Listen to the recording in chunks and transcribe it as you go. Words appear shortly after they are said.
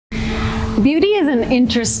Beauty is an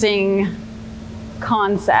interesting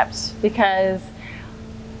concept because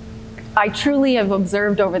I truly have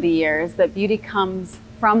observed over the years that beauty comes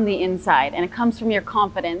from the inside and it comes from your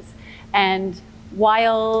confidence. And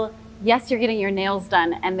while, yes, you're getting your nails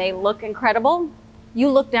done and they look incredible, you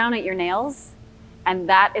look down at your nails and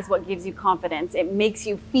that is what gives you confidence. It makes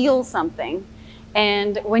you feel something.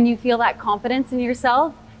 And when you feel that confidence in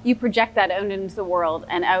yourself, you project that out into the world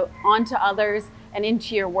and out onto others and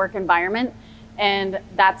into your work environment. And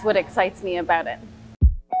that's what excites me about it.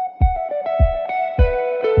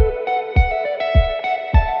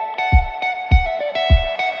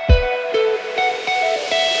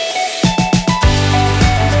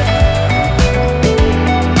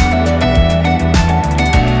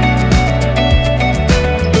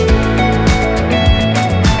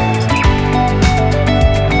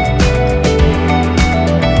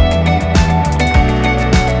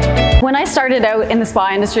 When I started out in the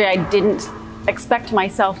spa industry, I didn't expect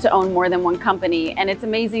myself to own more than one company, and it's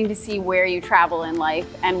amazing to see where you travel in life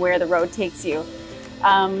and where the road takes you.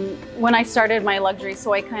 When I started my luxury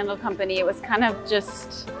soy candle company, it was kind of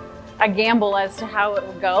just a gamble as to how it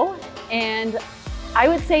would go. And I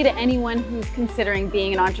would say to anyone who's considering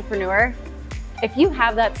being an entrepreneur, if you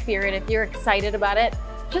have that spirit, if you're excited about it,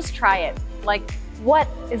 just try it. Like, what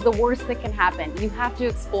is the worst that can happen? You have to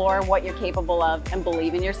explore what you're capable of and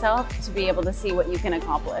believe in yourself to be able to see what you can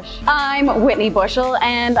accomplish. I'm Whitney Bushell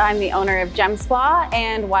and I'm the owner of Gem Spa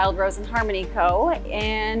and Wild Rose and Harmony Co.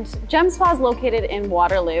 And Gem Spa is located in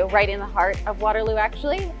Waterloo, right in the heart of Waterloo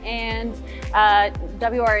actually. And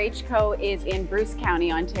WRH Co. is in Bruce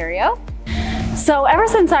County, Ontario. So ever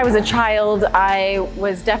since I was a child, I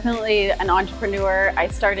was definitely an entrepreneur. I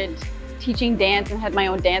started teaching dance and had my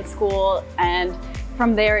own dance school, and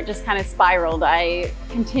from there it just kind of spiraled. I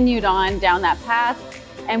continued on down that path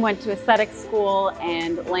and went to aesthetic school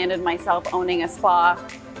and landed myself owning a spa,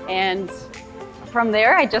 and from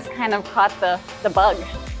there I just kind of caught the bug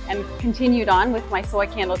and continued on with my soy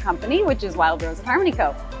candle company, which is Wild Rose and Harmony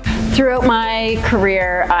Co. Throughout my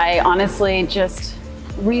career, I honestly just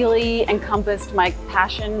really encompassed my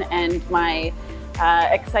passion and my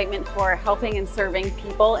excitement for helping and serving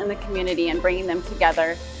people in the community and bringing them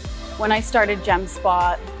together. When I started Gem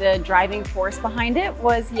Spa, the driving force behind it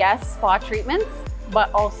was, yes, spa treatments,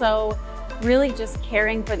 but also really just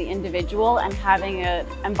caring for the individual and having an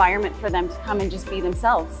environment for them to come and just be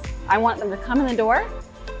themselves. I want them to come in the door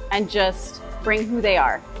and just bring who they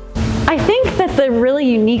are. I think that the really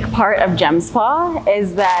unique part of Gem Spa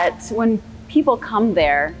is that when people come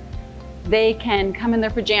there, they can come in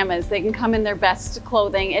their pajamas, they can come in their best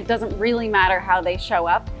clothing. It doesn't really matter how they show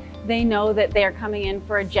up. They know that they're coming in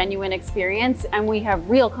for a genuine experience, and we have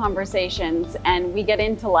real conversations and we get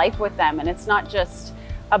into life with them. And it's not just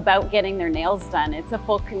about getting their nails done, it's a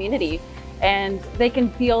full community. And they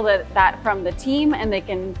can feel that from the team, and they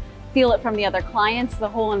can feel it from the other clients. The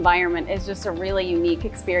whole environment is just a really unique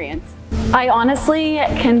experience. I honestly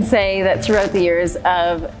can say that throughout the years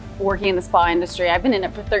of working in the spa industry, I've been in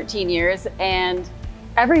it for 13 years, and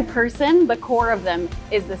every person, the core of them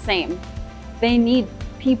is the same. They need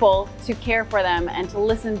people to care for them and to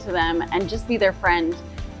listen to them and just be their friend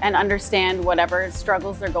and understand whatever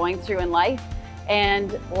struggles they're going through in life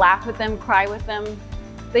and laugh with them, cry with them.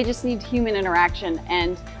 They just need human interaction.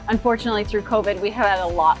 And unfortunately through COVID, we have had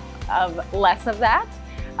a lot of less of that.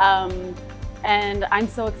 And I'm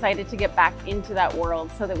so excited to get back into that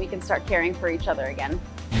world so that we can start caring for each other again.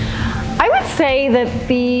 I would say that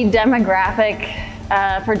the demographic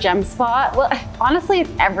for Gem Spa, well, honestly,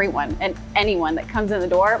 it's everyone and anyone that comes in the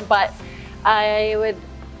door, but I would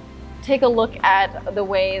take a look at the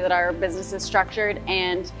way that our business is structured,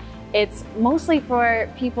 and it's mostly for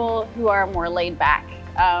people who are more laid back.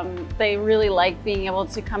 They really like being able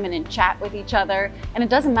to come in and chat with each other, and it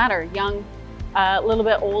doesn't matter, young, a little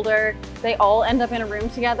bit older, they all end up in a room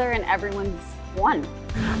together and everyone's one.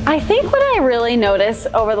 I think what I really noticed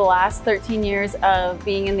over the last 13 years of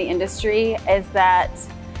being in the industry is that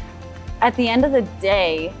at the end of the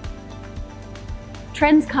day,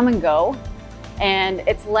 trends come and go, and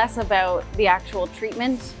it's less about the actual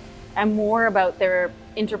treatment and more about their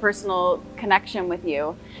interpersonal connection with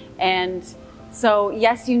you. And so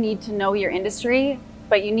yes, you need to know your industry,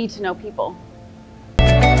 but you need to know people.